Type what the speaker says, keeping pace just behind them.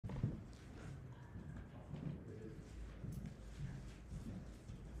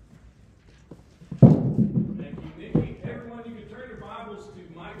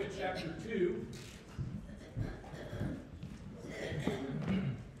Micah chapter 2.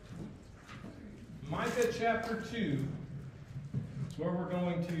 Micah chapter 2 is where we're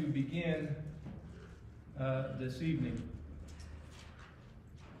going to begin this evening.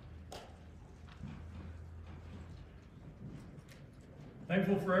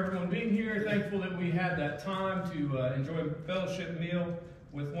 Thankful for everyone being here. Thankful that we had that time to enjoy a fellowship meal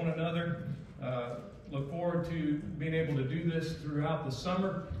with one another. Look forward to being able to do this throughout the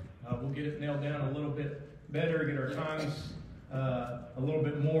summer. We'll get it nailed down a little bit better, get our times a little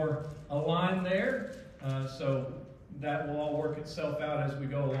bit more aligned there. So that will all work itself out as we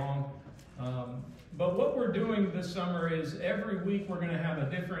go along. But what we're doing this summer is every week we're going to have a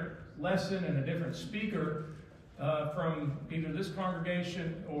different lesson and a different speaker from either this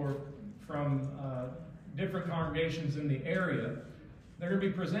congregation or from different congregations in the area. They're going to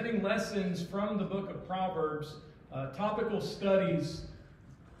be presenting lessons from the book of Proverbs, topical studies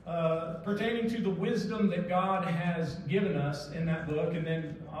pertaining to the wisdom that God has given us in that book, and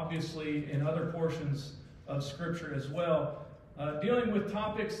then obviously in other portions of Scripture as well, dealing with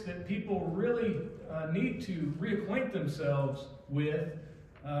topics that people really need to reacquaint themselves with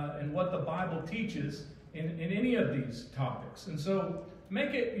and what the Bible teaches in any of these topics. And so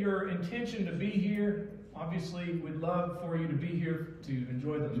make it your intention to be here. Obviously, we'd love for you to be here to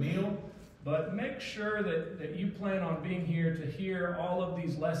enjoy the meal, but make sure that you plan on being here to hear all of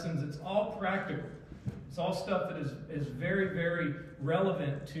these lessons. It's all practical. It's all stuff that is very, very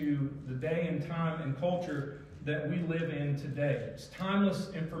relevant to the day and time and culture that we live in today. It's timeless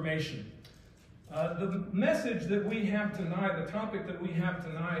information. The message that we have tonight, the topic that we have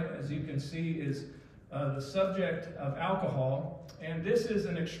tonight, as you can see, is the subject of alcohol. And this is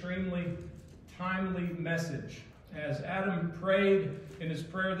an extremely timely message. As Adam prayed in his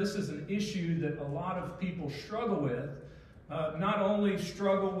prayer, this is an issue that a lot of people struggle with. Not only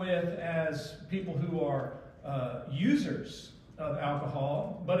struggle with as people who are users of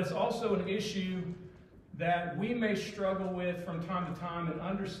alcohol, but it's also an issue that we may struggle with from time to time in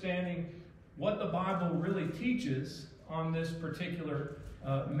understanding what the Bible really teaches on this particular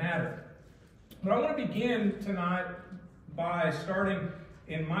matter. But I want to begin tonight by starting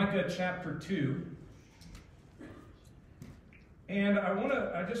in Micah chapter 2. And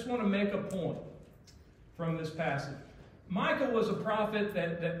I just want to make a point from this passage. Micah was a prophet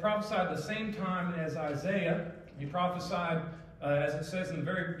that prophesied the same time as Isaiah. He prophesied, as it says in the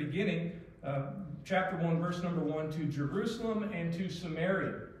very beginning, chapter 1, verse number 1, to Jerusalem and to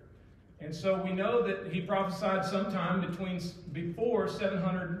Samaria. And so we know that he prophesied sometime before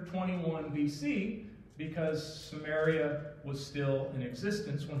 721 BC, because Samaria was still in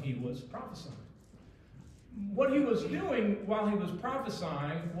existence when he was prophesying. What he was doing while he was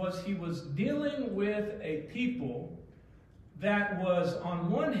prophesying was he was dealing with a people that was, on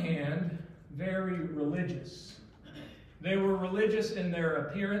one hand, very religious. They were religious in their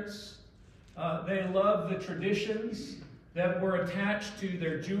appearance. They loved the traditions that were attached to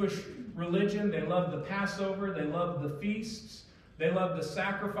their Jewish religion. They loved the Passover. They loved the feasts. They loved the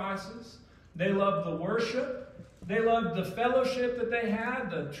sacrifices. They loved the worship. They loved the fellowship that they had,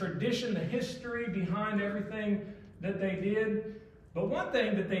 the tradition, the history behind everything that they did. But one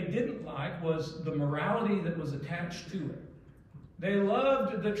thing that they didn't like was the morality that was attached to it. They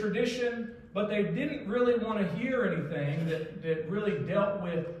loved the tradition, but they didn't really want to hear anything that really dealt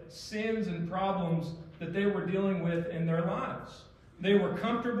with sins and problems that they were dealing with in their lives. They were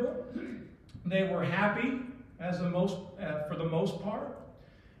comfortable. They were happy for the most part.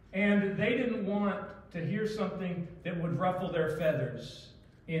 And they didn't want to hear something that would ruffle their feathers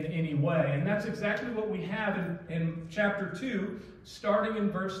in any way. And that's exactly what we have in chapter 2, starting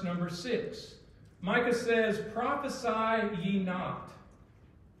in verse number 6. Micah says, "Prophesy ye not,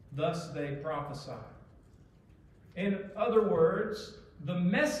 thus they prophesy." In other words, the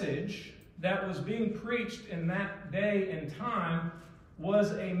message that was being preached in that day and time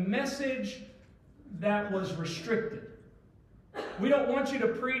was a message that was restricted. We don't want you to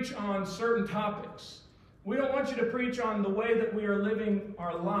preach on certain topics. We don't want you to preach on the way that we are living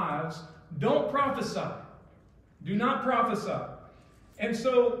our lives. Don't prophesy. Do not prophesy. And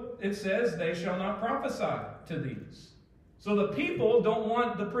so it says, "They shall not prophesy to these." So the people don't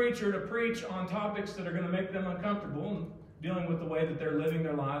want the preacher to preach on topics that are going to make them uncomfortable and dealing with the way that they're living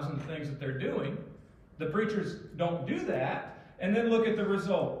their lives and the things that they're doing. The preachers don't do that. And then look at the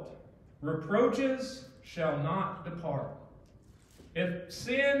result. "Reproaches shall not depart." If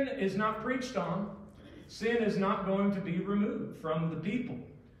sin is not preached on, sin is not going to be removed from the people.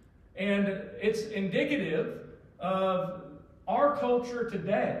 And it's indicative of our culture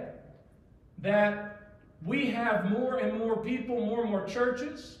today, that we have more and more people, more and more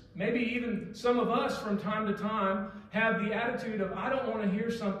churches, maybe even some of us from time to time have the attitude of, I don't want to hear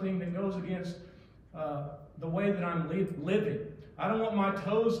something that goes against the way that I'm living. I don't want my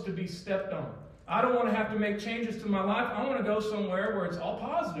toes to be stepped on. I don't want to have to make changes to my life. I want to go somewhere where it's all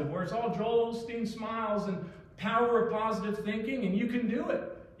positive, where it's all Joel Osteen smiles and power of positive thinking, and you can do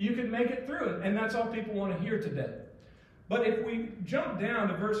it. You can make it through it. And that's all people want to hear today. But if we jump down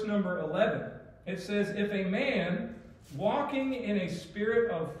to verse number 11, it says, if a man walking in a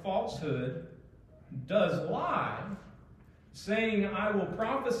spirit of falsehood does lie, saying, I will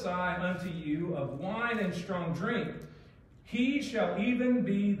prophesy unto you of wine and strong drink, he shall even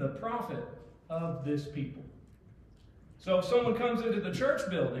be the prophet of this people. So if someone comes into the church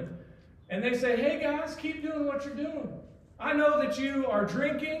building and they say, hey guys, keep doing what you're doing. I know that you are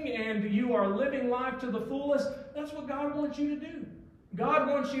drinking and you are living life to the fullest. That's what God wants you to do. God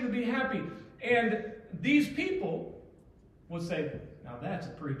wants you to be happy. And these people would say, now that's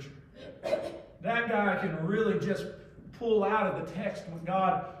a preacher. That guy can really just pull out of the text what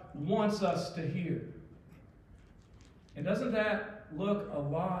God wants us to hear. And doesn't that look a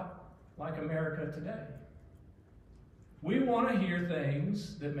lot like America today? We want to hear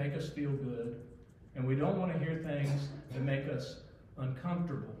things that make us feel good, and we don't want to hear things that make us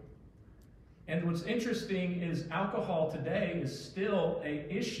uncomfortable. And what's interesting is alcohol today is still an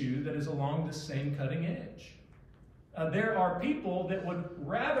issue that is along the same cutting edge. There are people that would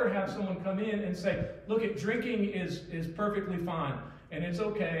rather have someone come in and say, look, drinking is perfectly fine, and it's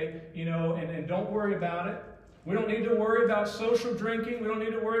okay, and don't worry about it. We don't need to worry about social drinking. We don't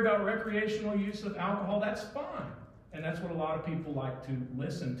need to worry about recreational use of alcohol. That's fine. And that's what a lot of people like to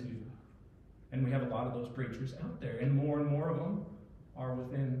listen to. And we have a lot of those preachers out there, and more of them are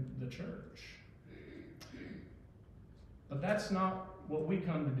within the church. But that's not what we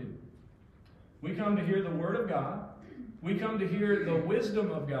come to do. We come to hear the Word of God. We come to hear the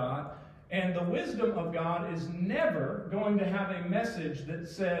wisdom of God. And the wisdom of God is never going to have a message that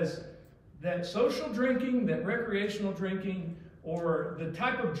says that social drinking, that recreational drinking, or the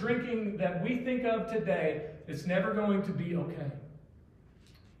type of drinking that we think of today, it's never going to be okay.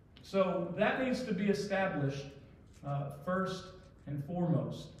 So that needs to be established first and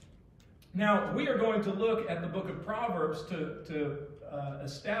foremost. Now, we are going to look at the book of Proverbs to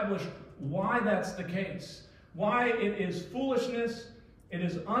establish why that's the case. Why it is foolishness, it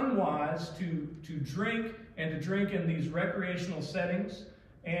is unwise to drink and to drink in these recreational settings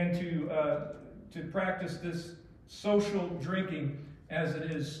and to practice this social drinking as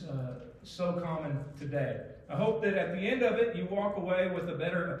it is so common today. I hope that at the end of it, you walk away with a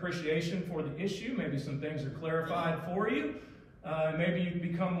better appreciation for the issue. Maybe some things are clarified for you. Maybe you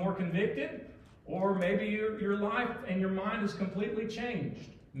become more convicted. Or maybe your life and your mind is completely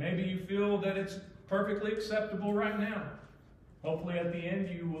changed. Maybe you feel that it's perfectly acceptable right now. Hopefully at the end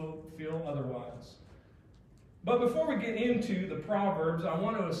you will feel otherwise. But before we get into the Proverbs, I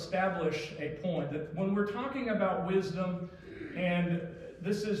want to establish a point that when we're talking about wisdom, and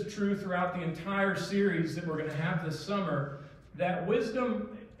this is true throughout the entire series that we're going to have this summer, that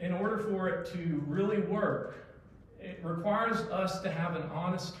wisdom, in order for it to really work, it requires us to have an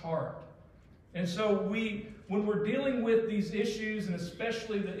honest heart. And so when we're dealing with these issues, and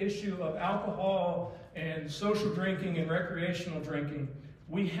especially the issue of alcohol and social drinking and recreational drinking,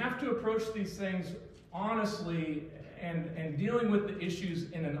 we have to approach these things honestly and dealing with the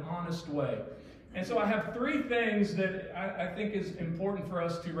issues in an honest way. And so I have three things that I think is important for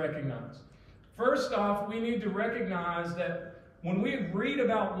us to recognize. First off, we need to recognize that when we read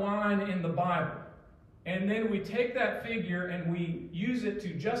about wine in the Bible, and then we take that figure and we use it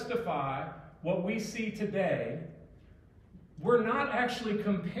to justify what we see today, we're not actually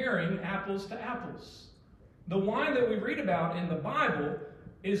comparing apples to apples. The wine that we read about in the Bible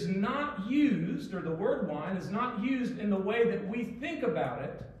is not used, or the word wine is not used in the way that we think about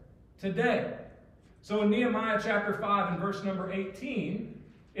it today. So in Nehemiah chapter 5 and verse number 18,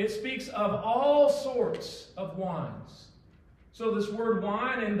 it speaks of all sorts of wines. So this word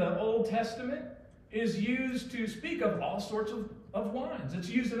wine in the Old Testament is used to speak of all sorts of wines. It's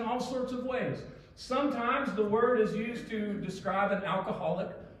used in all sorts of ways. Sometimes the word is used to describe an alcoholic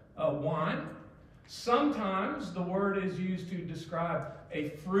wine. Sometimes the word is used to describe a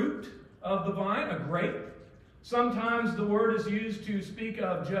fruit of the vine, a grape. Sometimes the word is used to speak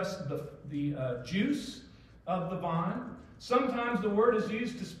of just the juice of the vine. Sometimes the word is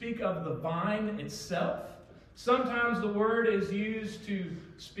used to speak of the vine itself. Sometimes the word is used to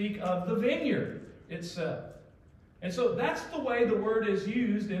speak of the vineyard itself. And so that's the way the word is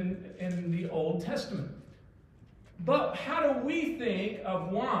used in the Old Testament. But how do we think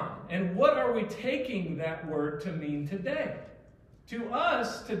of wine? And what are we taking that word to mean today? To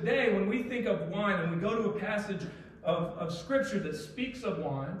us today, when we think of wine and we go to a passage of Scripture that speaks of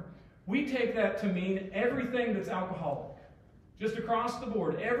wine, we take that to mean everything that's alcoholic. Just across the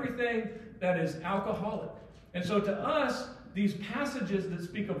board, everything that is alcoholic. And so to us, these passages that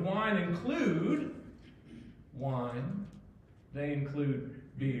speak of wine include wine, they include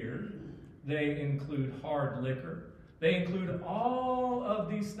beer, they include hard liquor, they include all of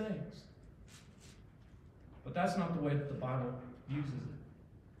these things. But that's not the way that the Bible uses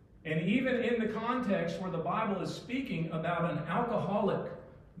it. And even in the context where the Bible is speaking about an alcoholic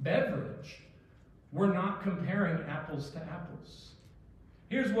beverage, we're not comparing apples to apples.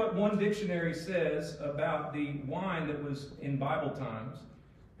 Here's what one dictionary says about the wine that was in Bible times,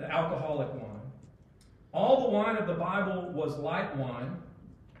 the alcoholic wine. All the wine of the Bible was light wine,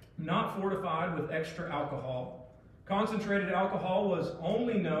 not fortified with extra alcohol. Concentrated alcohol was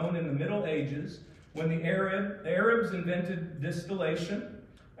only known in the Middle Ages when the Arabs invented distillation.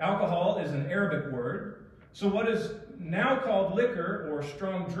 Alcohol is an Arabic word. So what is now called liquor or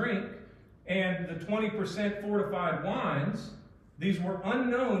strong drink and the 20% fortified wines, these were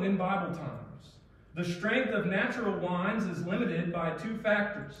unknown in Bible times. The strength of natural wines is limited by two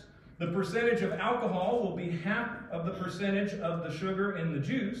factors. The percentage of alcohol will be half of the percentage of the sugar in the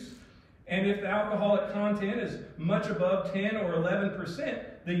juice. And if the alcoholic content is much above 10 or 11%,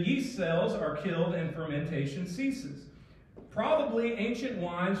 the yeast cells are killed and fermentation ceases. Probably ancient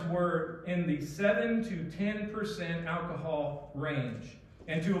wines were in the 7 to 10% alcohol range.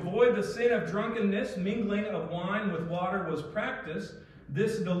 And to avoid the sin of drunkenness, mingling of wine with water was practiced.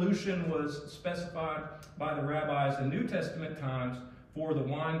 This dilution was specified by the rabbis in New Testament times for the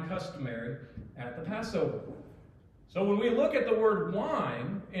wine customary at the Passover. So when we look at the word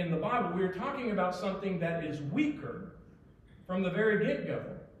wine in the Bible, we are talking about something that is weaker from the very get-go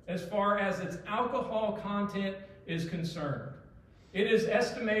as far as its alcohol content is concerned. It is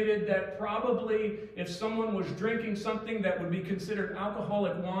estimated that probably if someone was drinking something that would be considered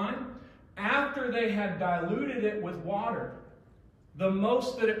alcoholic wine, after they had diluted it with water, the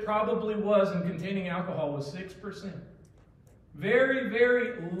most that it probably was in containing alcohol was 6%. Very,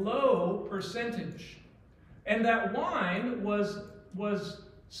 very low percentage. And that wine was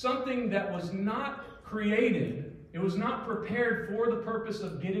something that was not created. It was not prepared for the purpose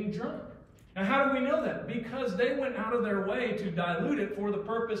of getting drunk. Now, how do we know that? Because they went out of their way to dilute it for the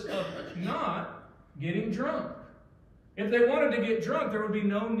purpose of not getting drunk. If they wanted to get drunk, there would be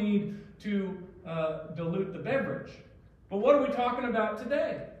no need to dilute the beverage. But what are we talking about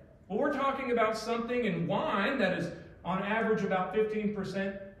today? Well, we're talking about something in wine that is on average about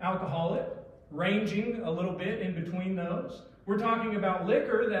 15% alcoholic, ranging a little bit in between those. We're talking about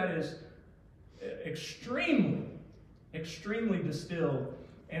liquor that is extremely distilled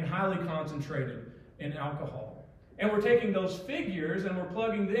and highly concentrated in alcohol. And we're taking those figures and we're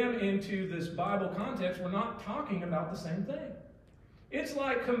plugging them into this Bible context. We're not talking about the same thing. It's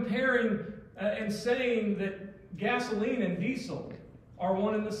like comparing and saying that gasoline and diesel are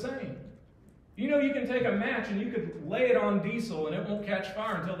one and the same. You know, you can take a match and you could lay it on diesel and it won't catch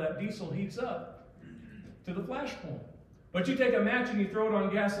fire until that diesel heats up to the flash point. But you take a match and you throw it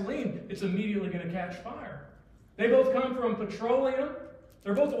on gasoline, it's immediately going to catch fire. They both come from petroleum.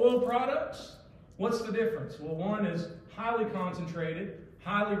 They're both oil products. What's the difference? Well, one is highly concentrated,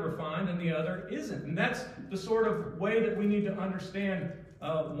 highly refined, and the other isn't. And that's the sort of way that we need to understand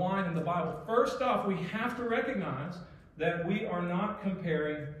wine in the Bible. First off, we have to recognize that we are not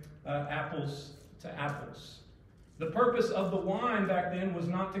comparing apples to apples. The purpose of the wine back then was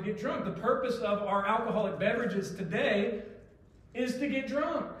not to get drunk. The purpose of our alcoholic beverages today is to get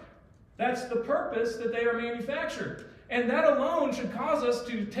drunk. That's the purpose that they are manufactured. And that alone should cause us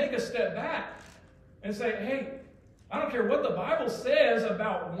to take a step back and say, hey, I don't care what the Bible says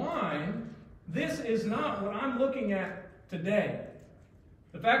about wine, this is not what I'm looking at today.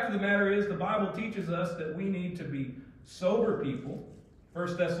 The fact of the matter is the Bible teaches us that we need to be sober people.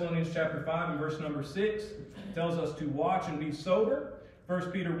 1 Thessalonians chapter 5 and verse number 6 tells us to watch and be sober.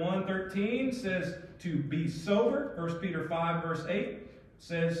 1 Peter 1:13 says to be sober. 1 Peter 5 verse 8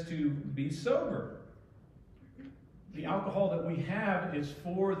 says to be sober. The alcohol that we have is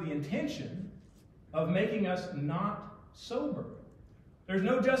for the intention of making us not sober. There's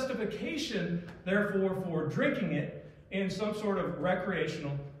no justification, therefore, for drinking it in some sort of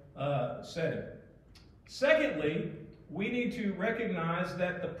recreational setting. Secondly, we need to recognize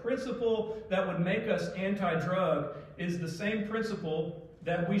that the principle that would make us anti-drug is the same principle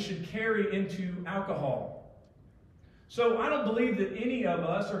that we should carry into alcohol. So I don't believe that any of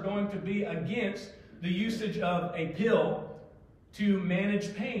us are going to be against the usage of a pill to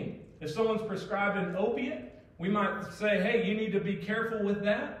manage pain. If someone's prescribed an opiate, we might say, hey, you need to be careful with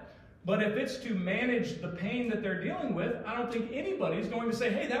that. But if it's to manage the pain that they're dealing with, I don't think anybody's going to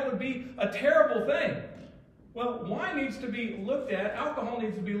say, hey, that would be a terrible thing. Well, wine needs to be looked at, alcohol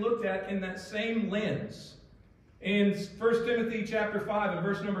needs to be looked at in that same lens. In 1 Timothy chapter 5 and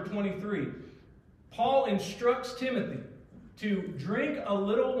verse number 23, Paul instructs Timothy to drink a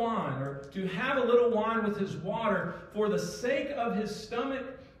little wine, or to have a little wine with his water for the sake of his stomach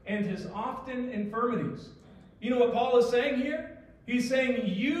and his often infirmities. You know what Paul is saying here? He's saying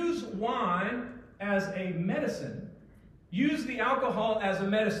use wine as a medicine. Use the alcohol as a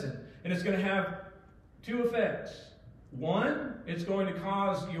medicine. And it's going to have two effects. One, it's going to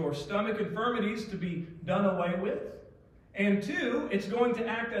cause your stomach infirmities to be done away with. And two, it's going to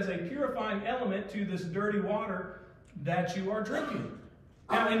act as a purifying element to this dirty water that you are drinking.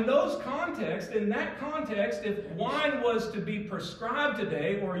 Now, in that context, if wine was to be prescribed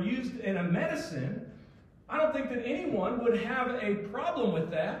today or used in a medicine, I don't think that anyone would have a problem with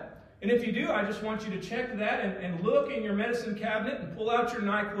that. And if you do, I just want you to check that and look in your medicine cabinet and pull out your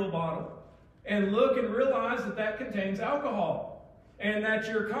NyQuil bottle and look and realize that that contains alcohol and that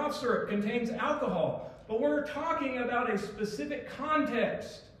your cough syrup contains alcohol. But we're talking about a specific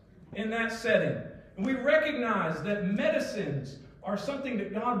context in that setting. And we recognize that medicines are something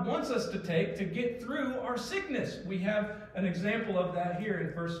that God wants us to take to get through our sickness. We have an example of that here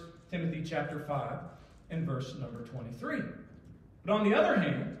in 1 Timothy chapter 5 and verse number 23. But on the other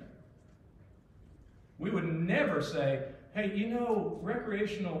hand, we would never say, hey, you know,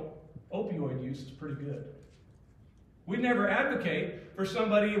 recreational opioid use is pretty good. We'd never advocate for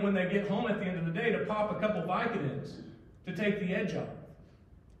somebody when they get home at the end of the day to pop a couple Vicodins to take the edge off.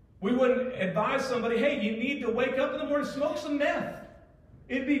 We wouldn't advise somebody, hey, you need to wake up in the morning and smoke some meth.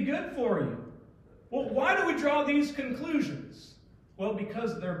 It'd be good for you. Well, why do we draw these conclusions? Well,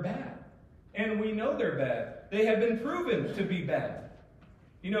 because they're bad. And we know they're bad. They have been proven to be bad.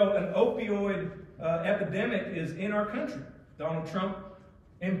 You know, an opioid epidemic is in our country. Donald Trump,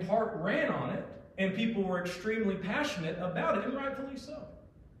 in part, ran on it, and people were extremely passionate about it, and rightfully so.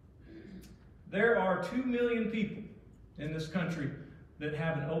 There are 2 million people in this country that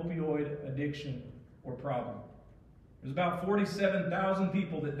have an opioid addiction or problem. There's about 47,000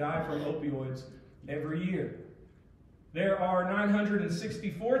 people that die from opioids every year. There are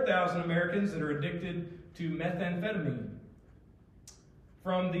 964,000 Americans that are addicted to methamphetamine.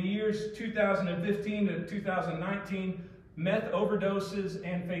 From the years 2015 to 2019, meth overdoses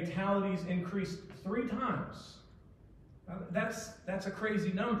and fatalities increased 3 times. That's a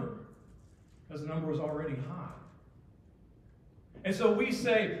crazy number, because the number was already high. And so we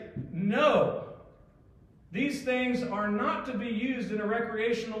say, no, these things are not to be used in a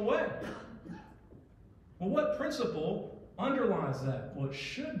recreational way. Well, what principle underlies that? Well, it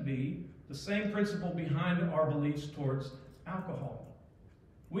should be the same principle behind our beliefs towards alcohol.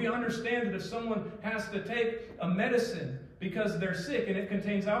 We understand that if someone has to take a medicine because they're sick and it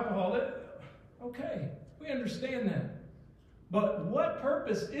contains alcohol, okay, we understand that. But what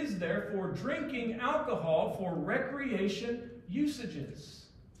purpose is there for drinking alcohol for recreation usages?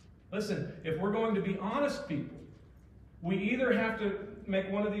 Listen, if we're going to be honest people, we either have to make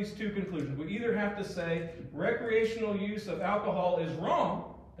one of these two conclusions. We either have to say recreational use of alcohol is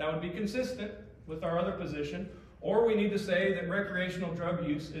wrong, that would be consistent with our other position, or we need to say that recreational drug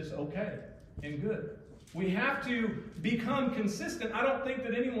use is okay and good. We have to become consistent. I don't think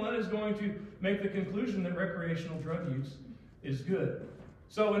that anyone is going to make the conclusion that recreational drug use is good.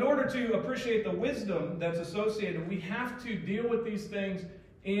 So in order to appreciate the wisdom that's associated, we have to deal with these things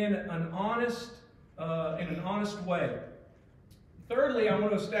in an honest way. Thirdly, I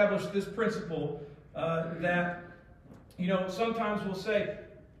want to establish this principle that, sometimes we'll say,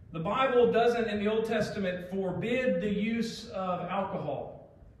 the Bible doesn't, in the Old Testament, forbid the use of alcohol.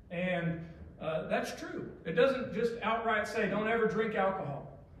 And that's true. It doesn't just outright say, don't ever drink alcohol.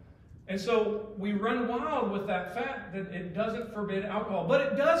 And so we run wild with that fact that it doesn't forbid alcohol. But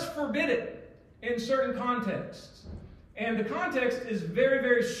it does forbid it in certain contexts. And the context is very,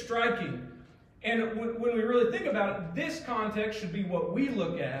 very striking. And when we really think about it, this context should be what we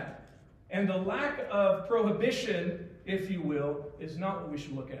look at. And the lack of prohibition, if you will, is not what we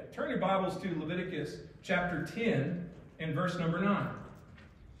should look at. Turn your Bibles to Leviticus chapter 10 and verse number 9.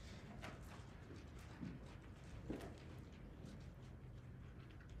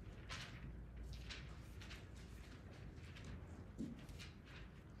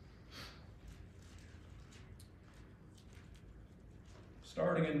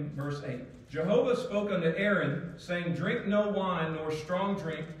 Starting in verse 8. Jehovah spoke unto Aaron, saying, drink no wine nor strong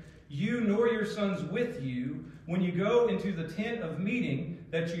drink, you nor your sons with you, when you go into the tent of meeting,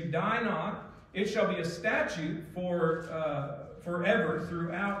 that you die not. It shall be a statute for forever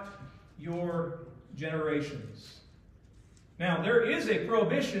throughout your generations. Now, there is a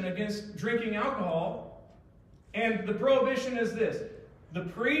prohibition against drinking alcohol, and the prohibition is this. The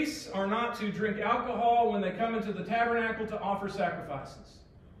priests are not to drink alcohol when they come into the tabernacle to offer sacrifices.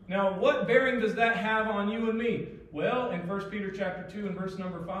 Now, what bearing does that have on you and me? Well, in 1 Peter chapter 2 and verse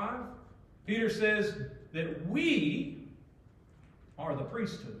number 5, Peter says that we are the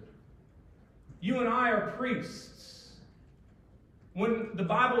priesthood. You and I are priests. When the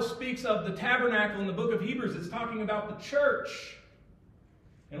Bible speaks of the tabernacle in the book of Hebrews, it's talking about the church.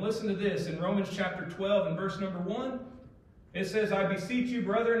 And listen to this. In Romans chapter 12 and verse number 1, it says, I beseech you,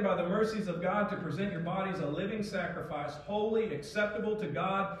 brethren, by the mercies of God, to present your bodies a living sacrifice, holy, acceptable to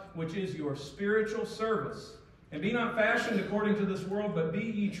God, which is your spiritual service. And be not fashioned according to this world, but be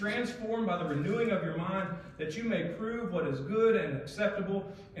ye transformed by the renewing of your mind, that you may prove what is good and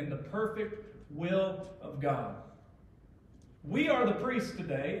acceptable and the perfect will of God. We are the priests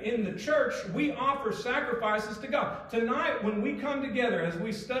today. In the church, we offer sacrifices to God. Tonight, when we come together as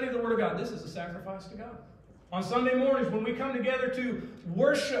we study the Word of God, this is a sacrifice to God. On Sunday mornings, when we come together to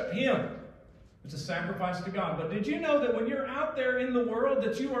worship Him, it's a sacrifice to God. But did you know that when you're out there in the world,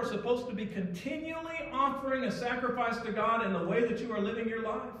 that you are supposed to be continually offering a sacrifice to God in the way that you are living your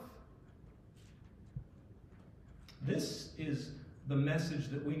life? This is the message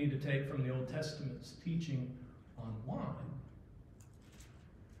that we need to take from the Old Testament's teaching on wine.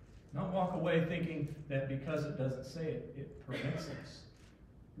 Not walk away thinking that because it doesn't say it, it permits us.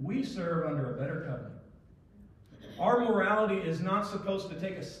 We serve under a better covenant. Our morality is not supposed to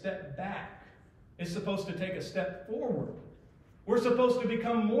take a step back. It's supposed to take a step forward. We're supposed to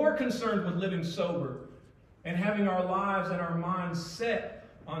become more concerned with living sober and having our lives and our minds set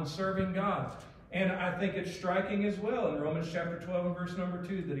on serving God. And I think it's striking as well in Romans chapter 12 and verse number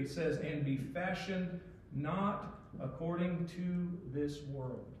 2 that he says, and be fashioned not according to this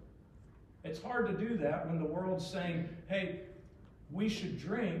world. It's hard to do that when the world's saying, hey, we should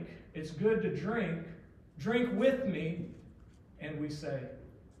drink. It's good to drink. Drink with me. And we say,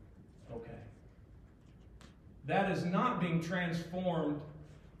 okay. That is not being transformed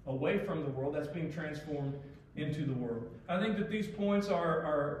away from the world. That's being transformed into the world. I think that these points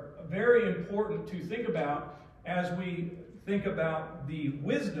are very important to think about as we think about the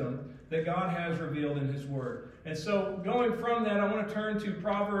wisdom that God has revealed in His Word. And so going from that, I want to turn to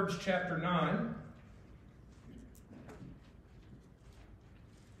Proverbs chapter 9.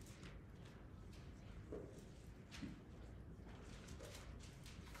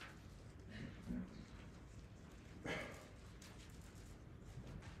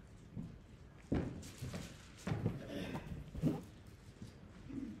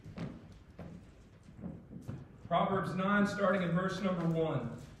 Proverbs 9, starting in verse number 1.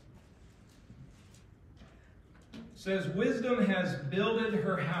 Says, wisdom has builded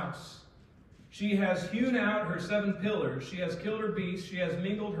her house. She has hewn out her 7 pillars. She has killed her beasts. She has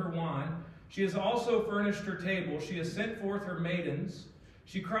mingled her wine. She has also furnished her table. She has sent forth her maidens.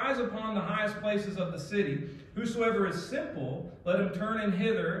 She cries upon the highest places of the city. Whosoever is simple, let him turn in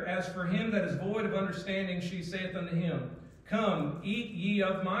hither. As for him that is void of understanding, she saith unto him, come, eat ye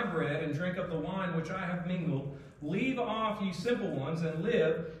of my bread, and drink of the wine which I have mingled. Leave off, ye simple ones, and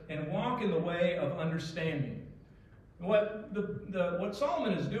live, and walk in the way of understanding. What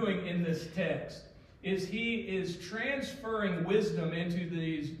Solomon is doing in this text is he is transferring wisdom into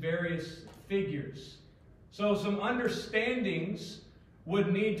these various figures. So some understandings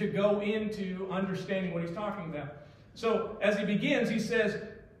would need to go into understanding what he's talking about. So as he begins, he says,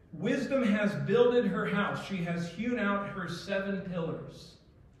 wisdom has builded her house. She has hewn out her 7 pillars.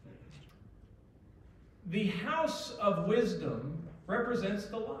 The house of wisdom represents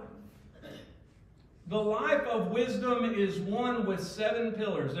the life. The life of wisdom is one with 7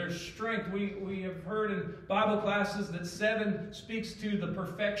 pillars. There's strength. We have heard in Bible classes that 7 speaks to the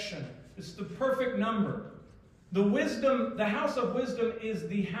perfection. It's the perfect number. The house of wisdom is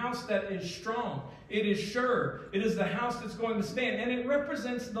the house that is strong. It is sure. It is the house that's going to stand. And it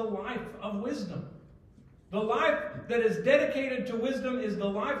represents the life of wisdom. The life that is dedicated to wisdom is the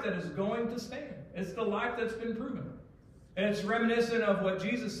life that is going to stand. It's the life that's been proven. And it's reminiscent of what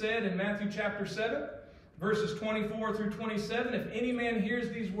Jesus said in Matthew chapter 7, verses 24 through 27. If any man hears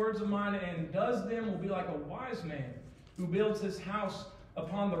these words of mine and does them, will be like a wise man who builds his house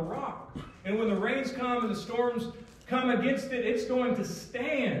upon the rock. And when the rains come and the storms come against it, it's going to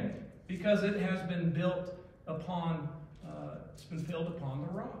stand because it has been built upon, it's been built upon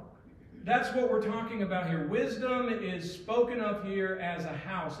the rock. That's what we're talking about here. Wisdom is spoken of here as a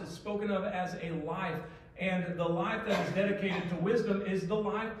house. It's spoken of as a life. And the life that is dedicated to wisdom is the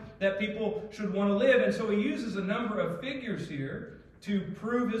life that people should want to live. And so he uses a number of figures here to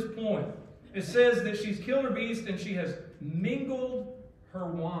prove his point. It says that she's killed her beast and she has mingled her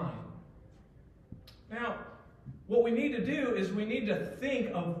wine. Now, what we need to do is we need to think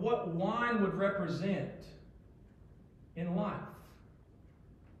of what wine would represent in life.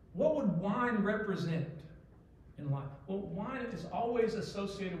 What would wine represent in life? Well, wine is always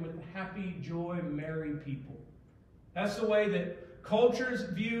associated with happy, joy, merry people. That's the way that cultures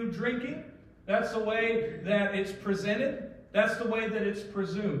view drinking. That's the way that it's presented. That's the way that it's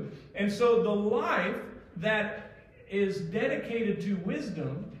presumed. And so the life that is dedicated to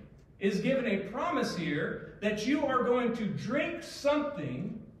wisdom is given a promise here that you are going to drink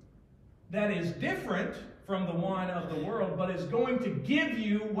something that is different from the wine of the world, but is going to give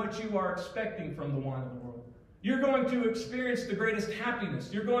you what you are expecting from the wine of the world. You're going to experience the greatest happiness.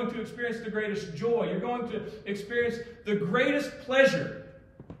 You're going to experience the greatest joy. You're going to experience the greatest pleasure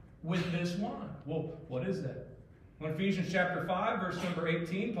with this wine. Well, what is that? In Ephesians chapter 5, verse number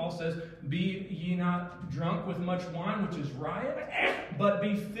 18, Paul says, "Be ye not drunk with much wine, which is riot, but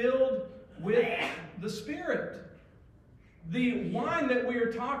be filled with the Spirit." The wine that we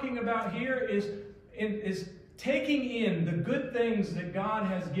are talking about here is taking in the good things that God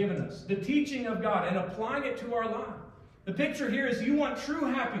has given us, the teaching of God, and applying it to our life. The picture here is you want true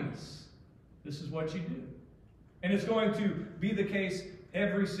happiness. This is what you do. And it's going to be the case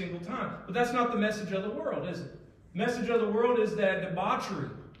every single time. But that's not the message of the world, is it? The message of the world is that debauchery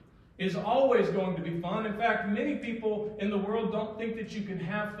is always going to be fun. In fact, many people in the world don't think that you can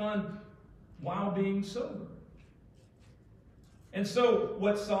have fun while being sober. And so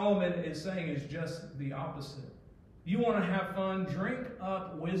what Solomon is saying is just the opposite. You want to have fun, drink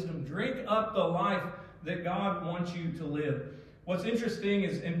up wisdom. Drink up the life that God wants you to live. What's interesting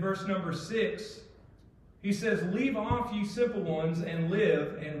is in verse number 6, he says, "Leave off, ye simple ones, and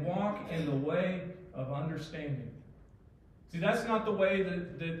live, and walk in the way of understanding." See, that's not the way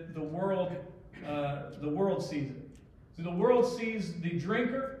that the world sees it. See, the world sees the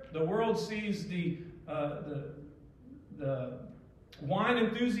drinker, the world sees the wine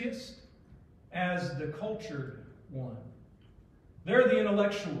enthusiast as the cultured one. They're the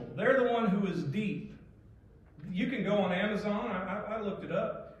intellectual. They're the one who is deep. You can go on Amazon. I looked it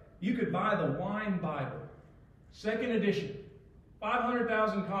up. You could buy the Wine Bible, 2nd edition,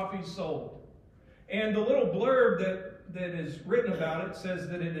 500,000 copies sold. And the little blurb that is written about it says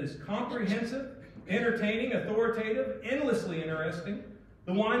that it is comprehensive, entertaining, authoritative, endlessly interesting.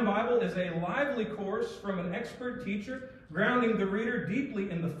 The Wine Bible is a lively course from an expert teacher, grounding the reader deeply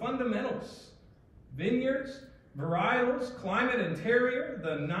in the fundamentals: vineyards, varietals, climate and terroir,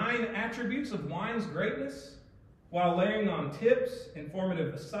 the 9 attributes of wine's greatness, while laying on tips,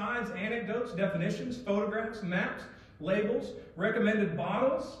 informative asides, anecdotes, definitions, photographs, maps, labels, recommended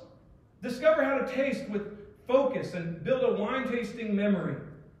bottles. Discover how to taste with focus and build a wine tasting memory.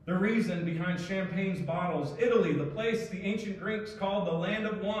 The reason behind champagne's bottles, Italy, the place the ancient Greeks called the land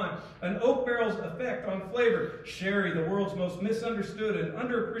of wine, an oak barrel's effect on flavor, sherry, the world's most misunderstood and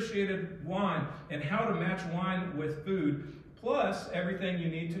underappreciated wine, and how to match wine with food, plus everything you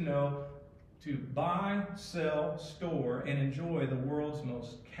need to know to buy, sell, store, and enjoy the world's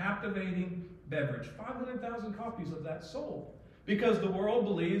most captivating beverage. 500,000 copies of that sold. Because the world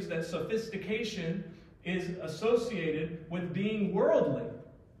believes that sophistication is associated with being worldly.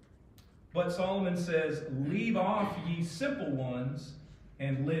 But Solomon says, "Leave off ye simple ones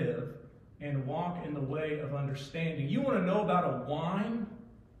and live and walk in the way of understanding." You want to know about a wine?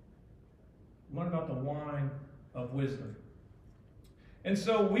 What about the wine of wisdom? And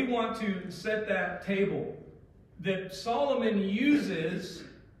so we want to set that table that Solomon uses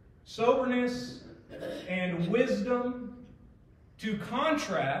soberness and wisdom to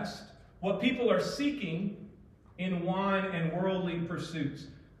contrast what people are seeking in wine and worldly pursuits.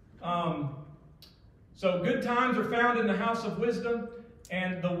 So good times are found in the house of wisdom,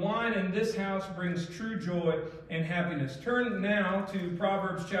 and the wine in this house brings true joy and happiness. Turn now to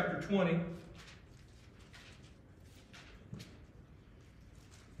Proverbs chapter 20.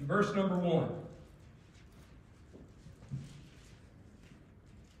 Verse number 1.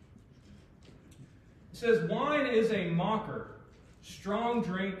 It says, "Wine is a mocker, strong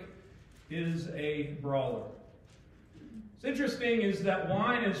drink is a brawler." What's interesting is that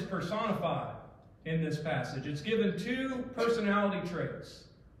wine is personified in this passage. It's given 2 personality traits.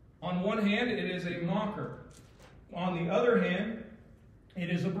 On one hand, it is a mocker. On the other hand, it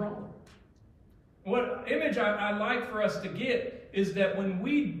is a brawler. What image I like for us to get is that when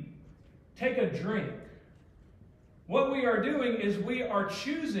we take a drink. What we are doing is we are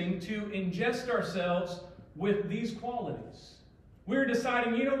choosing to ingest ourselves with these qualities. We're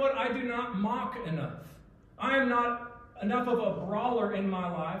deciding, you know what, I do not mock enough. I am not enough of a brawler in my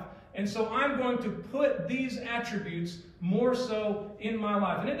life, and so I'm going to put these attributes more so in my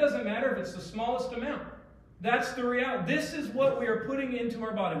life. And it doesn't matter if it's the smallest amount. That's the reality. This is what we are putting into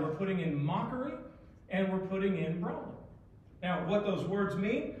our body. We're putting in mockery, and we're putting in brawling. Now, what those words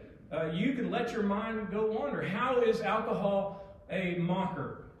mean, you can let your mind go wander. How is alcohol a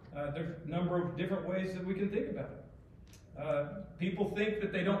mocker? There's a number of different ways that we can think about it. People think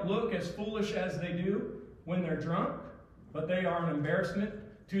that they don't look as foolish as they do when they're drunk, but they are an embarrassment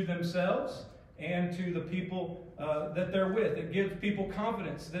to themselves and to the people that they're with. It gives people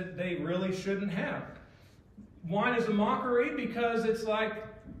confidence that they really shouldn't have. Wine is a mockery because it's like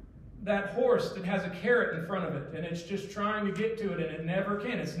that horse that has a carrot in front of it, and it's just trying to get to it, and it never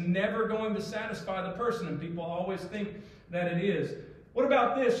can. It's never going to satisfy the person, and people always think that it is. What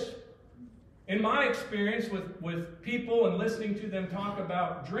about this? In my experience with people and listening to them talk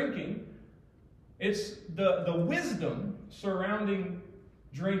about drinking, it's the wisdom surrounding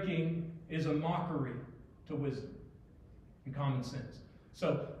drinking is a mockery to wisdom and common sense.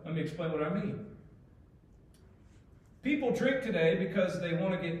 So let me explain what I mean. People drink today because they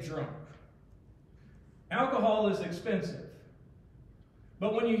want to get drunk. Alcohol is expensive.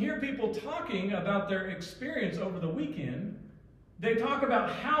 But when you hear people talking about their experience over the weekend, they talk about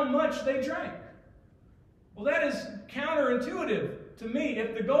how much they drank. Well, that is counterintuitive to me.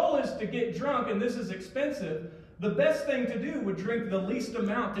 If the goal is to get drunk and this is expensive, the best thing to do would drink the least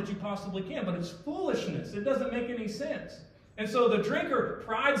amount that you possibly can. But it's foolishness. It doesn't make any sense. And so the drinker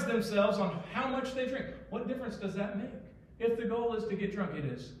prides themselves on how much they drink. What difference does that make? If the goal is to get drunk, it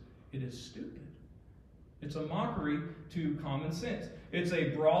is stupid. It's a mockery to common sense. It's a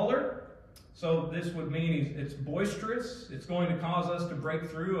brawler. So this would mean it's boisterous. It's going to cause us to break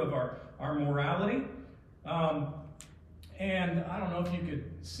through of our morality. And I don't know if you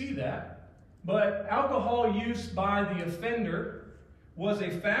could see that, but alcohol use by the offender was a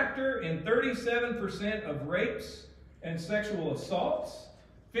factor in 37% of rapes and sexual assaults,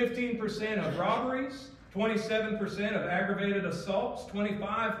 15% of robberies, 27% of aggravated assaults,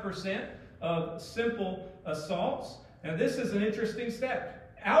 25% of simple assaults. Now this is an interesting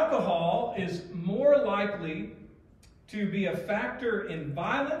stat. Alcohol is more likely to be a factor in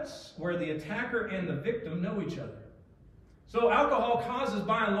violence where the attacker and the victim know each other. So alcohol causes,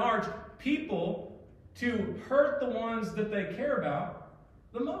 by and large, people to hurt the ones that they care about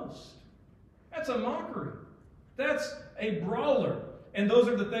the most. That's a mockery. That's a brawler. And those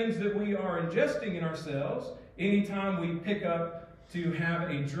are the things that we are ingesting in ourselves anytime we pick up to have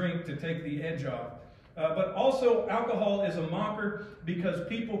a drink to take the edge off. But also, alcohol is a mocker because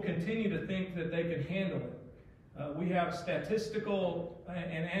people continue to think that they can handle it. We have statistical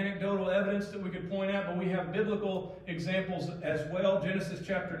and anecdotal evidence that we could point out, but we have biblical examples as well. Genesis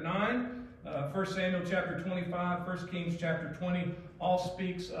chapter 9, 1 Samuel chapter 25, 1 Kings chapter 20, all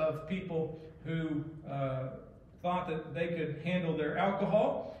speaks of people who thought that they could handle their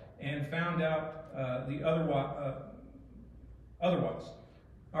alcohol and found out the otherwise.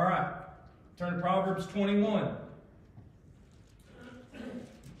 All right, turn to Proverbs 21.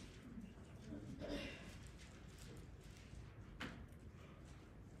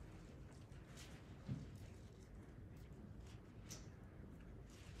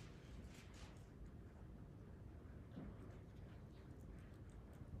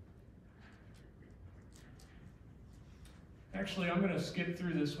 Actually, I'm going to skip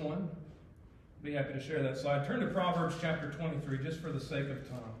through this one. Be happy to share that slide. Turn to Proverbs chapter 23, just for the sake of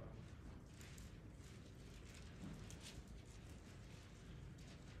time.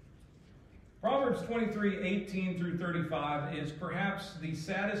 Proverbs 23, 18 through 35 is perhaps the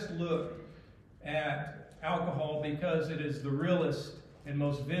saddest look at alcohol because it is the realest and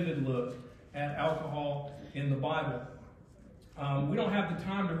most vivid look at alcohol in the Bible. We don't have the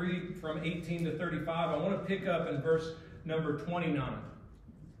time to read from 18 to 35. I want to pick up in verse number 29.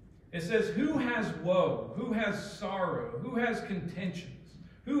 It says, "Who has woe? Who has sorrow? Who has contentions?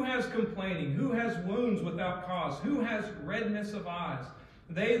 Who has complaining? Who has wounds without cause? Who has redness of eyes?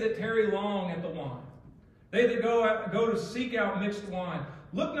 They that tarry long at the wine. They that go to seek out mixed wine.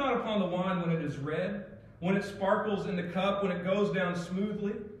 Look not upon the wine when it is red, when it sparkles in the cup, when it goes down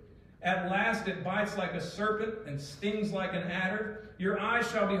smoothly. At last it bites like a serpent and stings like an adder. Your eyes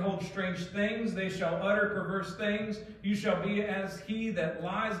shall behold strange things. They shall utter perverse things. You shall be as he that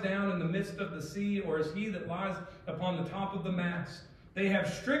lies down in the midst of the sea, or as he that lies upon the top of the mast. They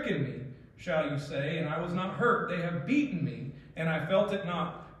have stricken me, shall you say, and I was not hurt. They have beaten me, and I felt it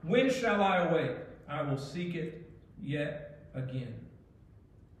not. When shall I awake? I will seek it yet again.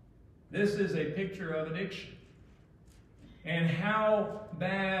 This is a picture of addiction. And how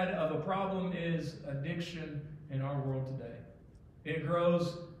bad of a problem is addiction in our world today? It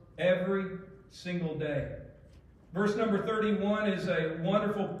grows every single day. Verse number 31 is a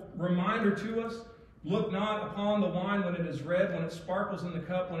wonderful reminder to us. Look not upon the wine when it is red, when it sparkles in the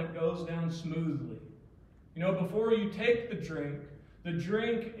cup, when it goes down smoothly. You know, before you take the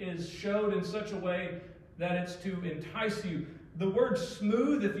drink is showed in such a way that it's to entice you. The word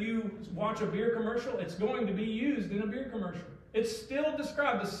smooth, if you watch a beer commercial, it's going to be used in a beer commercial. It's still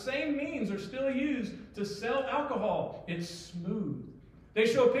described. The same means are still used to sell alcohol. It's smooth. They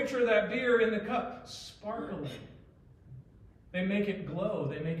show a picture of that beer in the cup, sparkling. They make it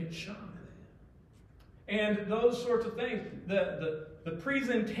glow. They make it shine. And those sorts of things. The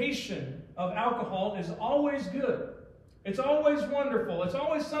presentation of alcohol is always good. It's always wonderful. It's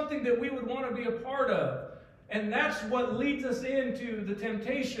always something that we would want to be a part of. And that's what leads us into the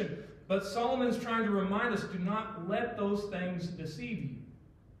temptation. But Solomon's trying to remind us, do not let those things deceive you.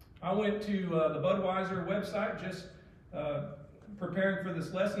 I went to the Budweiser website just preparing for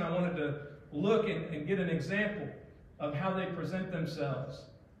this lesson. I wanted to look and get an example of how they present themselves.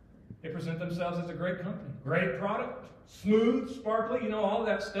 They present themselves as a great company, great product, smooth, sparkly, all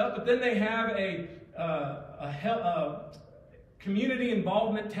that stuff. But then they have a community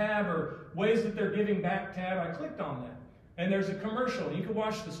involvement tab or ways that they're giving back tab. I clicked on that. And there's a commercial. You can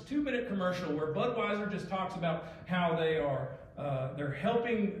watch this 2-minute commercial where Budweiser just talks about how they're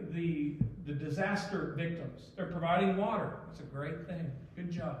helping the disaster victims. They're providing water. It's a great thing.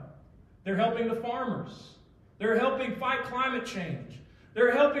 Good job. They're helping the farmers. They're helping fight climate change.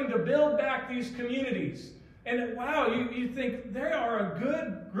 They're helping to build back these communities. And wow, you think they are a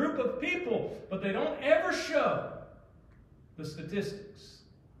good group of people, but they don't ever show the statistics.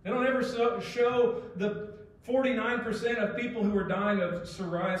 They don't ever show the 49% of people who are dying of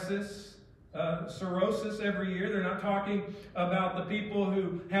cirrhosis every year. They're not talking about the people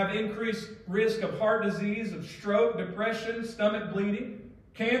who have increased risk of heart disease, of stroke, depression, stomach bleeding,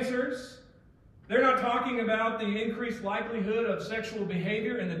 cancers. They're not talking about the increased likelihood of sexual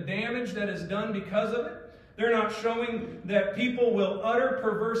behavior and the damage that is done because of it. They're not showing that people will utter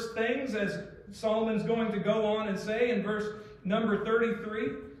perverse things, as Solomon's going to go on and say in verse number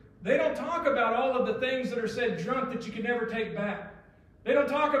 33. They don't talk about all of the things that are said drunk that you can never take back. They don't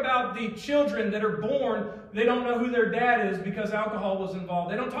talk about the children that are born, they don't know who their dad is because alcohol was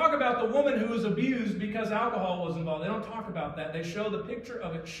involved. They don't talk about the woman who was abused because alcohol was involved. They don't talk about that. They show the picture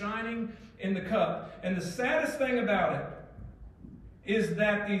of it shining in the cup. And the saddest thing about it is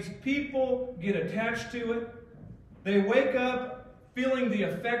that these people get attached to it. They wake up feeling the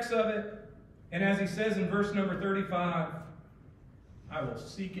effects of it. And as he says in verse number 35, I will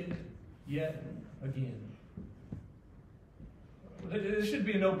seek it yet again. This should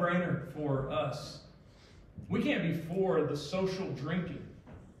be a no-brainer for us. We can't be for the social drinking.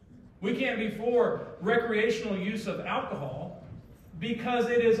 We can't be for recreational use of alcohol because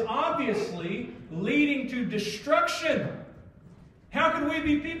it is obviously leading to destruction. How can we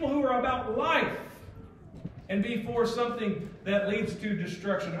be people who are about life and be for something that leads to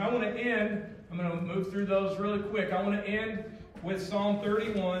destruction? I want to end, I'm going to move through those really quick. I want to end with Psalm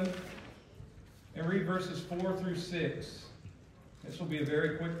 31 and read verses 4 through 6. This will be a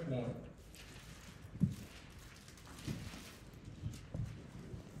very quick point.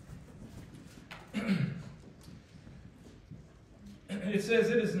 It says,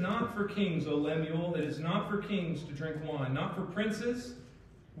 it is not for kings, O Lemuel, it is not for kings to drink wine, not for princes.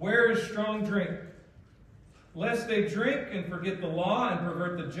 Where is strong drink? Lest they drink and forget the law and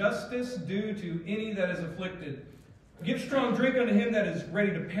pervert the justice due to any that is afflicted. Give strong drink unto him that is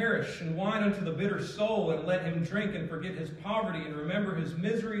ready to perish, and wine unto the bitter soul, and let him drink and forget his poverty, and remember his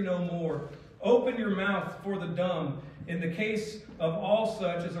misery no more. Open your mouth for the dumb, in the case of all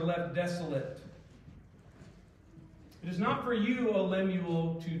such as are left desolate. It is not for you, O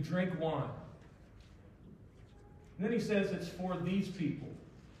Lemuel, to drink wine. And then he says it's for these people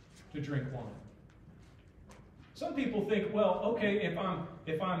to drink wine. Some people think, well, okay, if I'm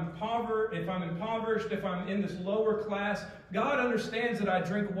impoverished, if I'm in this lower class, God understands that I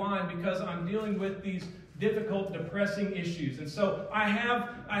drink wine because I'm dealing with these difficult, depressing issues. And so I have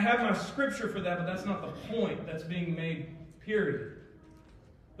my scripture for that, but that's not the point that's being made, period.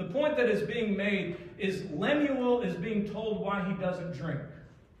 The point that is being made is Lemuel is being told why he doesn't drink.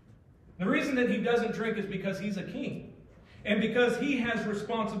 The reason that he doesn't drink is because he's a king. And because he has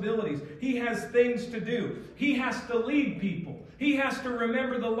responsibilities, he has things to do. He has to lead people. He has to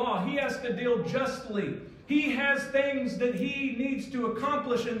remember the law. He has to deal justly. He has things that he needs to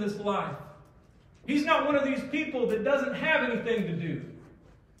accomplish in this life. He's not one of these people that doesn't have anything to do.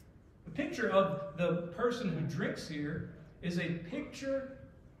 The picture of the person who drinks here is a picture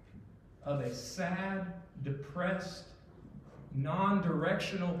of a sad, depressed,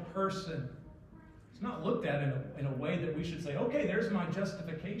 non-directional person. It's not looked at in a way that we should say, okay, there's my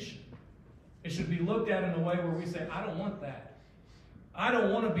justification. It should be looked at in a way where we say, I don't want that. I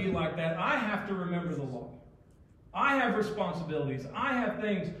don't want to be like that. I have to remember the law. I have responsibilities. I have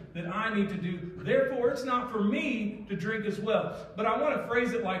things that I need to do. Therefore, it's not for me to drink as well. But I want to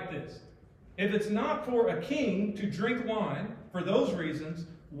phrase it like this. If it's not for a king to drink wine for those reasons,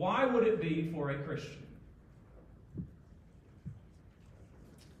 why would it be for a Christian?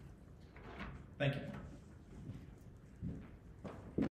 Thank you.